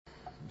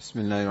بسم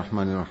الله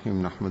الرحمن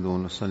الرحيم نحمده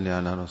ونصلي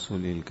على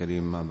رسوله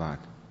الكريم ما بعد.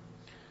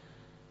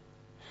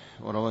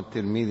 وروى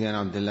الترمذي عن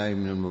عبد الله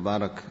بن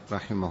المبارك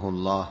رحمه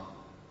الله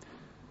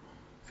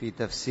في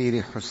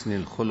تفسير حسن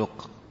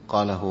الخلق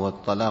قال هو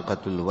الطلاقة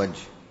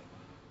الوجه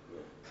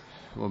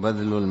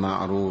وبذل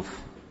المعروف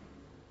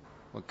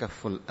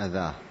وكف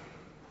الأذى.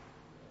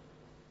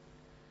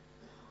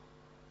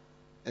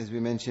 As we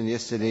mentioned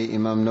yesterday,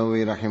 Imam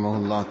Nawawi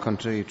rahimahullah,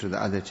 contrary to the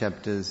other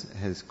chapters,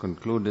 has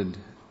concluded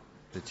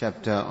the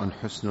chapter on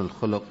Husnul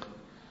Khuluq,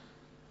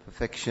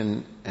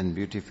 perfection and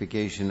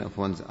beautification of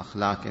one's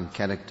akhlaq and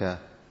character,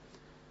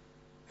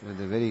 with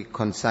a very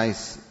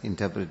concise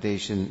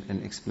interpretation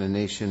and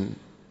explanation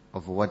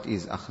of what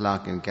is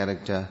akhlaq and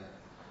character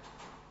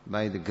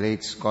by the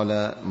great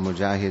scholar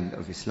Mujahid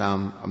of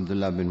Islam,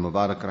 Abdullah bin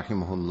Mubarak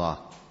rahimahullah.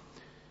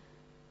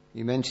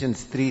 He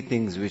mentions three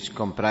things which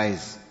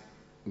comprise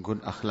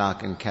good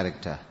akhlaq and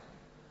character.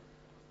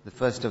 The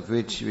first of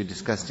which we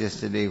discussed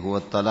yesterday,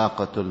 huwa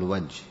talaqatul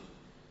wajh.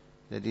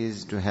 That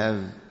is to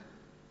have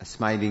a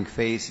smiling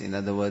face, in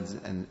other words,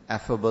 an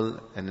affable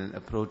and an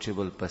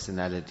approachable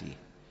personality.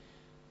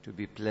 To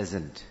be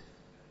pleasant,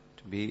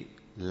 to be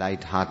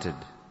light-hearted,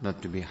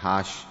 not to be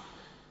harsh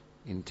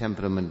in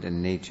temperament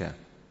and nature.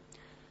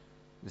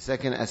 The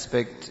second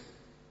aspect,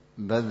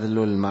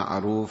 badlul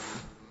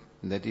ma'ruf,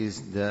 that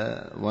is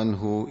the one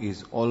who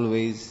is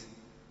always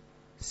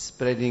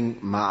spreading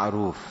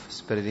ma'ruf,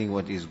 spreading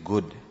what is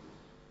good.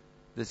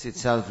 This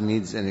itself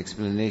needs an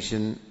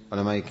explanation.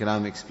 Ulama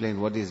Ikram explain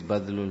what is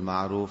badlul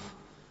ma'ruf.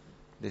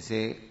 They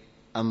say,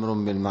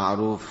 amrun bil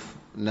ma'ruf,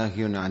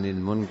 nahyun anil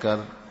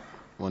munkar,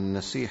 wal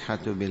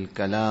nasihatu bil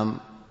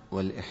kalam,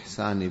 wal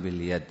ihsani bil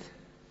yad.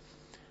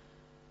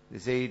 They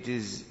say it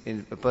is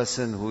a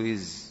person who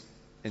is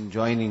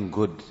enjoining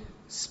good,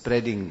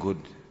 spreading good.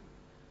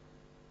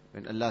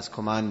 When Allah's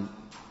command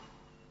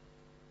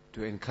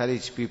to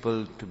encourage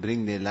people to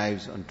bring their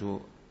lives onto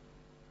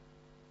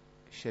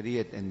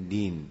Shariat and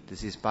Deen,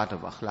 this is part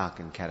of akhlaq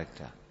and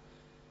character.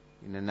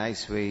 In a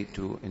nice way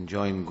to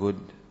enjoin good,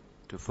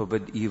 to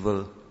forbid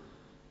evil,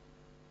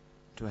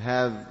 to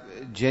have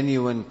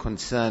genuine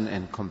concern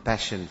and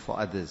compassion for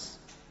others,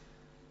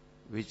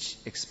 which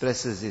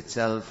expresses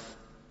itself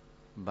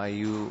by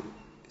you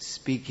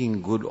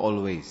speaking good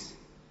always,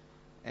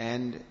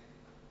 and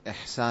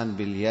ihsan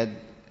bil yad,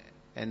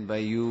 and by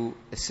you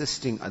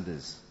assisting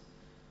others.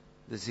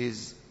 This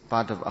is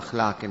part of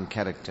akhlaq and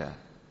character.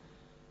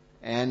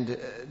 And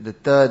the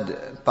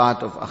third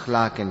part of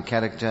akhlaq and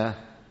character,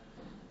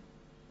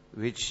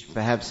 which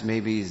perhaps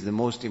maybe is the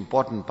most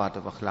important part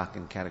of akhlaq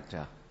and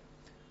character.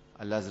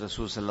 Allah's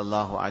Rasul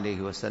sallallahu alayhi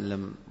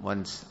wasallam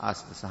once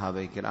asked the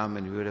Sahaba Kiram,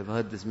 and we would have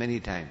heard this many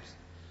times.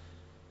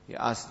 He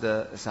asked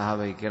the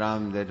Sahaba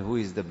Kiram that who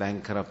is the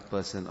bankrupt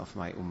person of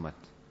my ummah?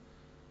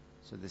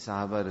 So the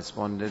Sahaba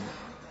responded,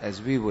 as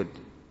we would.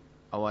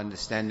 Our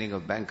understanding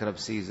of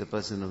bankruptcy is a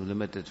person of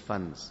limited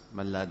funds.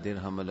 Man la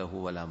dirham lahu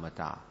wa la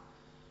mata'.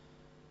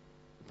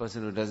 A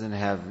person who doesn't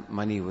have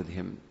money with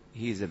him,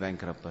 he is a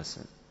bankrupt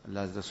person.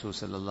 Allah's Rasul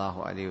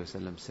sallallahu alayhi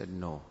wasallam said,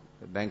 no.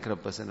 The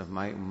bankrupt person of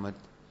my ummah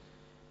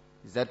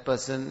is that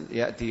person,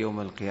 ya'ti yawm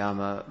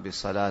al-qiyamah bi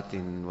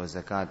salatin wa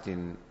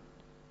zakatin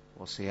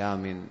wa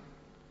siyamin.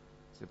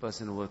 It's a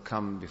person who will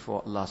come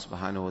before Allah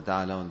subhanahu wa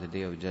ta'ala on the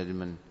day of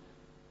judgment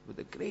with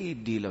a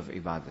great deal of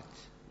ibadat.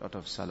 Lot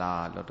of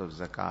salah, lot of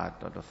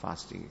zakat, lot of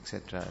fasting,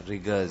 etc.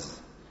 Rigors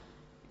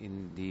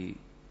in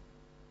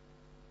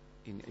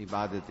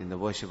ibadat, in the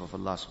worship of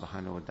Allah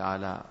subhanahu wa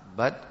ta'ala.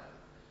 But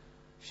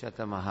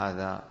shatama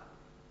hadha,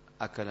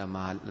 akala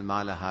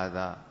mala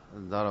hadha,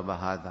 daraba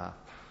hadha.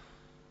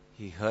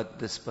 He hurt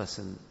this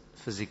person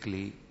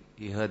physically.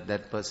 He hurt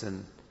that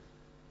person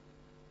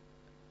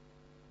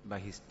by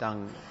his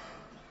tongue.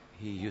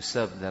 He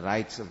usurped the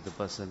rights of the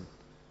person.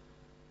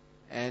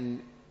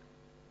 And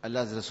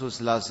Allah's Rasul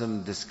sallallahu alaihi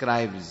wasallam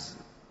describes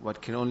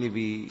what can only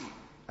be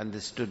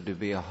understood to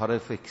be a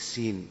horrific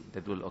scene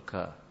that will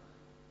occur.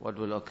 What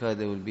will occur?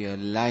 There will be a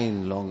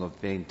line long of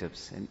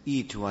plaintiffs, and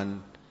each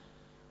one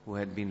who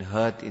had been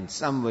hurt in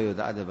some way or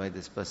the other by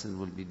this person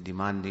will be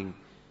demanding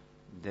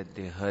that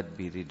their hurt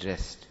be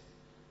redressed.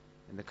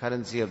 And the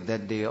currency of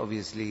that day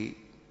obviously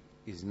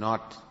is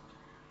not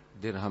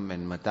dirham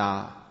and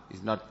mata',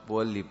 is not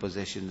worldly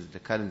possessions. The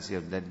currency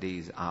of that day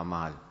is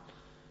amal.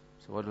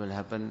 So what will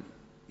happen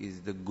is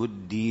the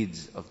good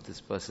deeds of this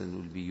person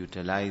will be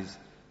utilized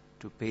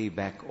to pay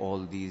back all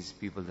these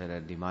people that are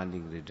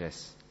demanding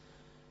redress.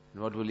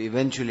 And what will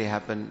eventually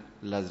happen,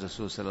 Allah's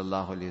Rasul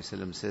sallallahu alayhi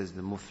wasallam says,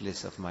 the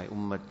muflis of my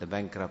ummah, the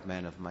bankrupt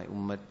man of my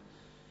ummah,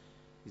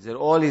 is that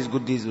all his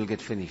good deeds will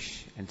get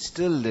finished, and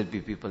still there'll be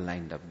people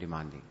lined up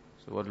demanding.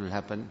 So what will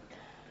happen?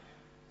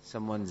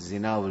 Someone's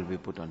zina will be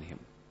put on him.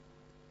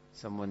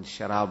 Someone's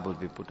sharab will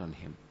be put on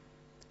him.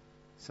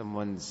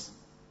 Someone's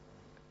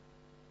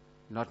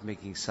not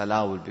making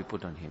salah will be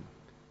put on him.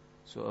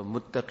 So a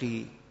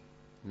muttaqi,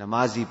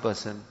 namazi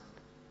person,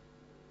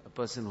 a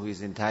person who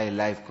his entire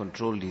life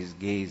controlled his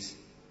gaze,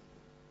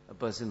 a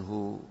person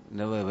who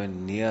never went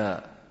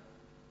near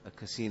a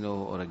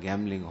casino or a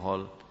gambling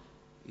hall,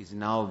 is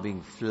now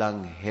being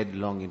flung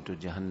headlong into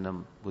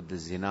Jahannam with the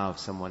zina of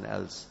someone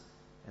else,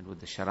 and with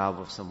the sharab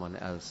of someone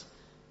else,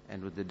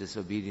 and with the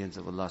disobedience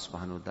of Allah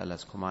subhanahu wa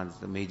ta'ala's commands,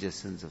 the major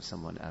sins of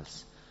someone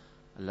else.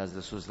 Allah's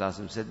Rasul sallallahu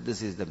alaihi wasallam said,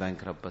 this is the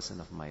bankrupt person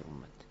of my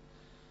ummah.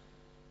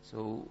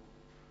 So,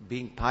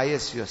 being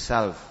pious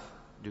yourself,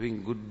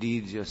 doing good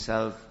deeds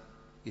yourself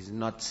is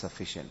not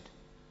sufficient.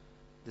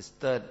 This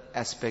third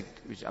aspect,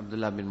 which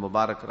Abdullah bin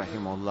Mubarak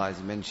rahimahullah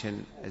has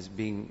mentioned as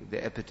being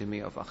the epitome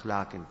of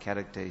akhlaq and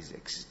character, is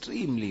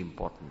extremely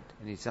important.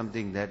 And it's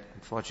something that,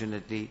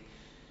 unfortunately,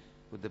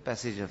 with the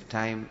passage of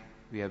time,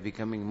 we are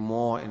becoming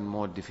more and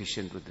more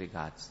deficient with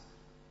regards.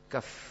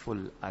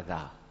 Kafful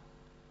adha.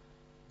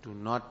 Do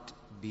not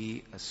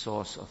be a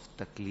source of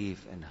taklif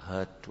and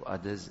hurt to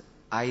others,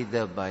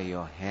 either by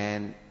your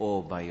hand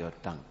or by your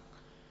tongue.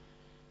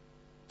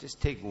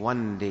 Just take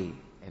one day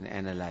and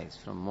analyze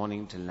from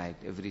morning till night.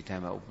 Every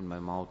time I open my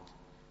mouth,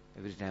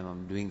 every time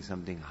I'm doing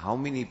something, how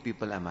many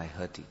people am I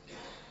hurting?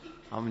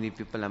 How many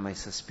people am I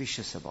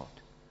suspicious about?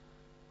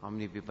 How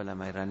many people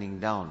am I running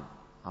down?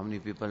 How many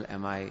people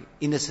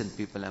innocent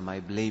people am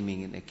I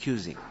blaming and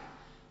accusing?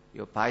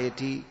 Your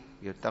piety,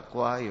 your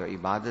taqwa, your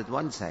ibadat,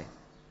 one side.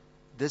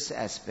 This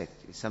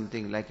aspect is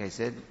something, like I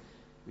said,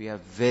 we are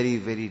very,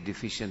 very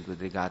deficient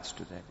with regards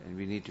to that. And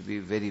we need to be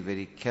very,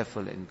 very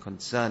careful and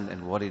concerned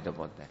and worried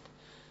about that.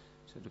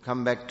 So to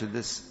come back to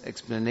this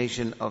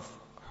explanation of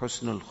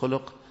Husnul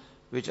Khuluq,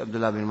 which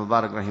Abdullah bin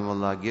Mubarak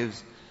rahimahullah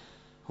gives,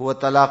 huwa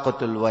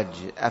talaqatul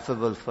wajh,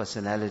 affable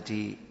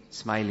personality,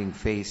 smiling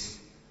face,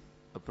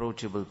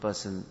 approachable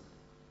person,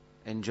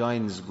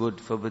 enjoins good,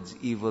 forbids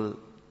evil,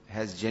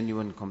 has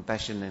genuine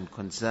compassion and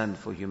concern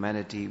for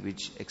humanity,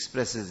 which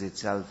expresses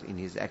itself in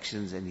his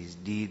actions and his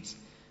deeds.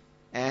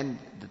 And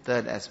the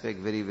third aspect,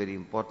 very, very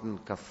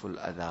important, kafful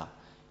adha.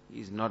 He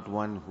is not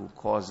one who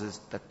causes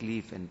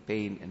taklif and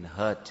pain and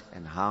hurt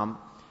and harm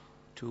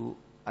to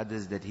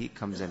others that he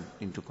comes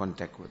into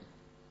contact with.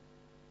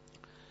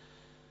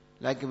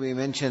 Like we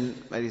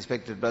mentioned, my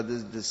respected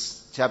brothers,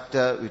 this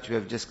chapter which we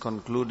have just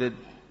concluded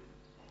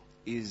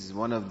is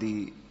one of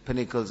the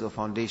pinnacles or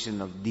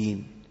foundation of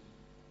deen,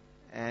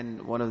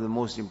 and one of the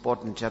most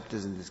important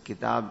chapters in this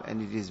kitab,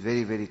 and it is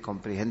very, very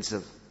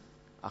comprehensive.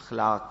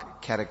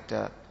 Akhlaq,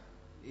 character,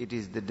 it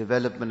is the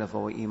development of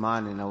our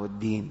iman and our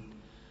deen.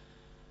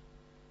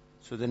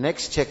 So the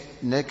next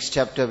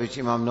chapter which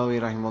Imam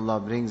Nawawi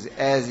rahimahullah brings,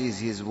 as is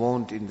his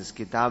wont in this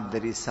kitab,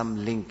 there is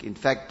some link. In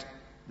fact,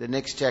 the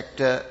next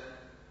chapter,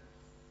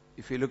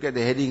 if you look at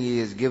the heading he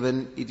has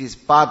given, it is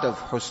part of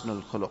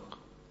Husnul Khuluq,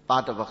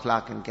 part of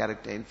akhlaq and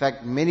character. In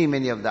fact,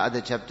 many of the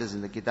other chapters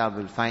in the kitab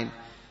will find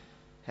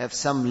have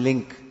some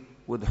link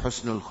with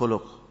Husnul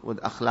Khuluq, with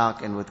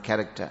akhlaq and with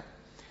character.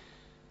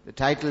 The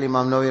title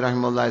Imam Nawawi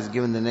rahimahullah has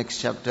given the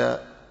next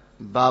chapter,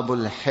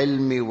 Babul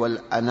Hilmi wal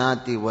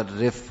Anati wal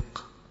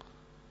Rifq.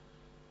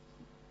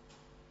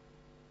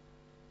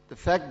 The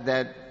fact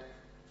that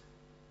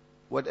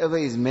whatever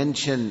is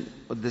mentioned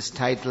with this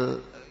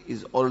title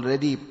is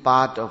already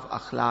part of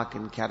akhlaq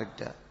and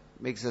character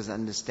makes us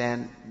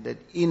understand that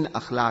in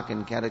akhlaq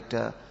and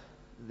character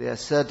there are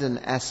certain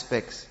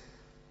aspects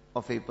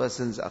of a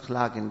person's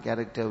akhlaq and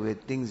character where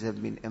things have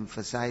been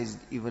emphasized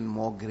even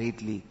more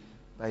greatly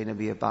by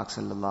Nabi Pak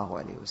sallallahu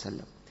alaihi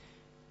wasallam.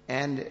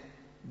 And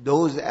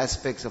those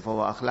aspects of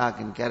our akhlaq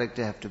and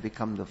character have to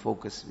become the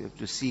focus. We have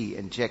to see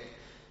and check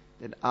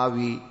that are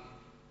we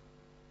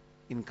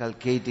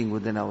inculcating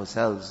within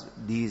ourselves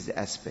these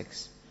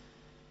aspects.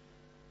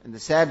 And the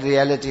sad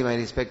reality, my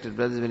respected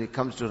brothers, when it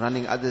comes to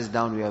running others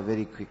down, we are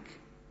very quick.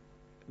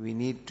 We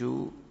need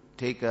to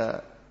take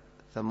a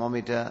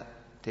thermometer,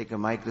 take a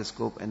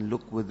microscope and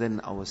look within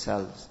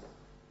ourselves.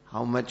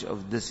 How much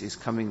of this is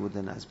coming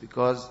within us?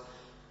 Because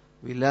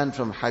we learn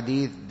from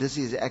hadith, this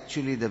is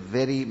actually the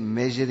very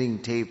measuring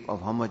tape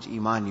of how much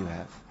iman you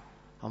have,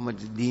 how much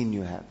deen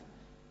you have.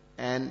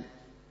 And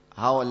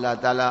how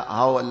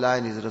Allah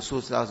and His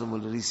Rasul sallallahu alaihi wasallam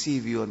will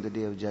receive you on the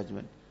Day of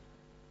Judgment.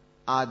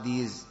 Are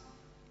these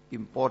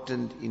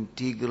important,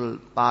 integral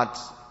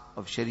parts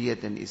of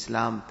Shariat and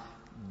Islam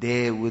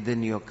there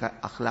within your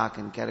akhlaq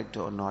and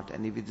character or not?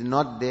 And if it's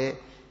not there,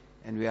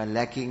 and we are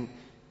lacking,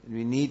 then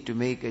we need to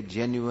make a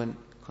genuine,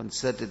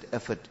 concerted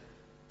effort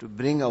to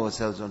bring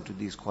ourselves onto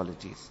these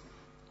qualities.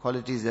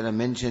 Qualities that are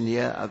mentioned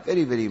here are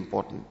very, very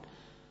important.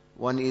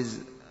 One is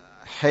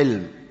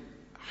hilm.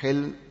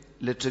 Hilm,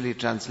 literally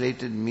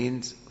translated,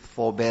 means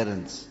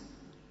forbearance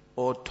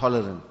or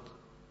tolerant.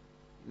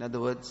 In other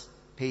words,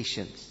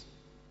 patience.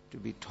 To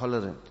be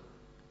tolerant.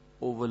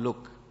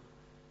 Overlook.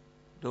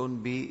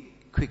 Don't be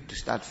quick to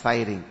start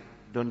firing.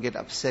 Don't get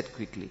upset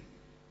quickly.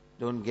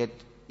 Don't get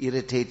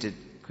irritated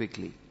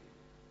quickly.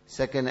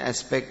 Second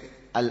aspect,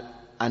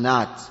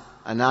 al-anat.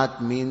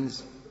 Anat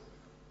means,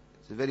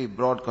 it's a very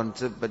broad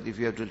concept, but if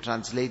you have to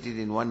translate it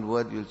in one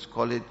word, you'll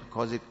call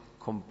it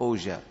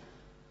composure.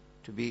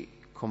 To be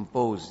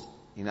composed.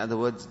 In other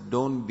words,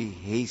 don't be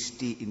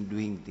hasty in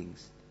doing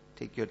things.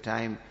 Take your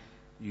time,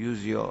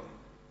 use your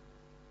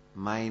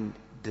mind,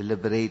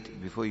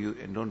 deliberate before you,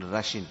 and don't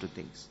rush into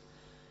things.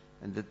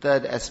 And the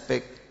third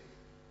aspect,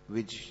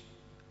 which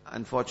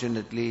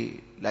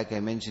unfortunately, like I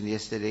mentioned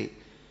yesterday,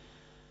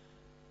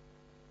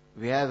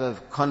 we have a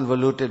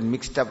convoluted,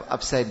 mixed up,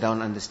 upside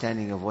down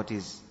understanding of what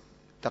is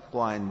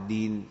taqwa and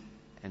deen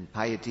and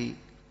piety.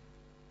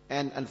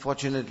 And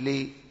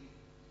unfortunately,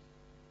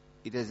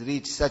 it has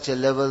reached such a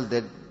level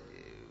that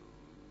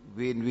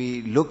when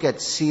we look at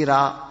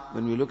seerah,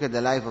 when we look at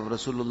the life of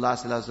Rasulullah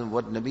sallallahu alaihi wasallam,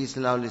 what Nabi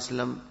sallallahu alaihi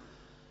wasallam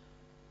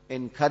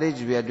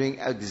encouraged, we are doing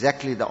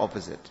exactly the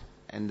opposite.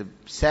 And the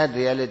sad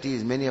reality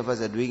is many of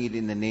us are doing it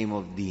in the name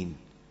of deen.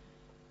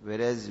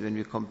 Whereas when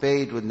we compare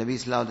it with Nabi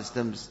sallallahu alaihi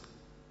wasallam's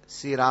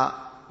seerah,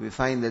 we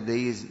find that there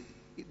is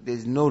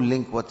no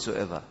link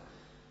whatsoever.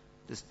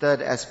 This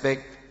third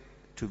aspect,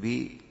 to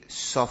be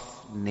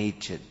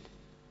soft-natured,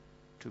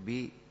 to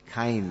be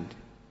kind,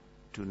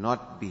 to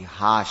not be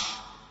harsh,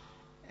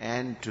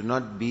 and to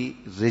not be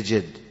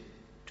rigid,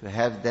 to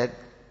have that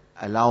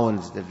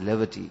allowance, that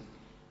levity.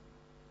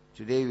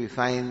 Today we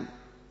find,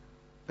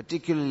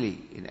 particularly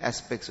in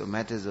aspects of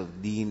matters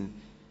of deen,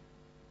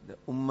 the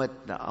ummat,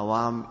 the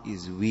awam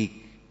is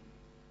weak.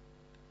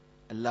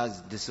 Allah's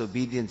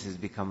disobedience has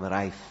become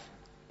rife.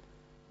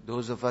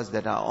 Those of us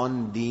that are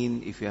on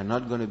deen, if we are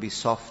not going to be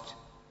soft,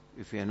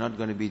 if we are not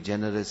going to be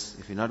generous,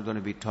 if we are not going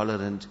to be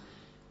tolerant,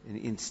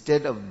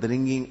 instead of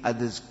bringing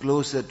others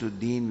closer to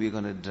deen, we are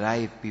going to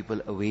drive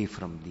people away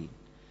from deen.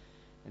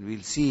 And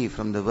we'll see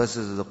from the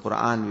verses of the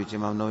Quran, which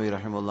Imam Nawawi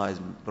rahimahullah has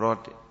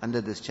brought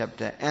under this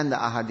chapter, and the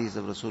ahadith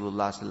of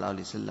Rasulullah sallallahu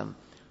alaihi wasallam,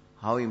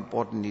 how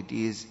important it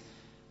is,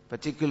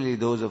 particularly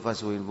those of us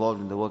who are involved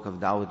in the work of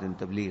da'wat and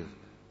tabligh,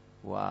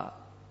 who are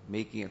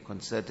making a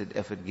concerted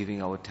effort,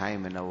 giving our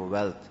time and our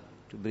wealth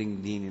to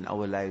bring deen in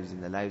our lives,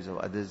 in the lives of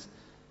others.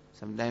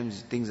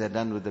 Sometimes things are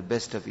done with the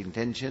best of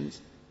intentions,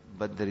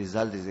 but the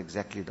result is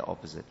exactly the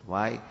opposite.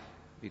 Why?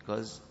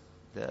 Because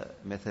the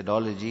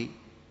methodology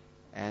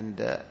and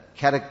the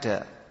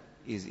character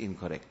is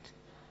incorrect.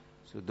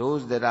 So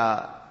those that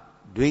are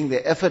doing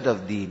the effort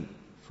of deen,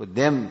 for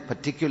them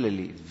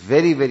particularly,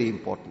 very, very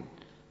important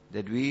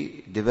that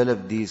we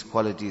develop these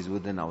qualities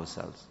within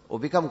ourselves, or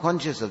become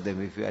conscious of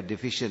them if we are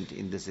deficient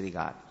in this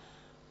regard.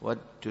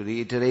 To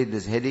reiterate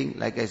this heading,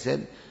 like I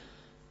said,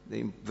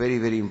 very,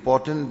 very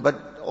important,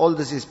 but all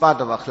this is part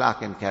of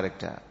akhlaq and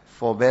character.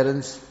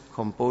 Forbearance,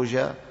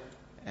 composure,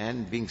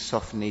 and being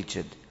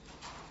soft-natured.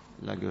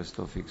 Allah give us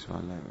tawfiq.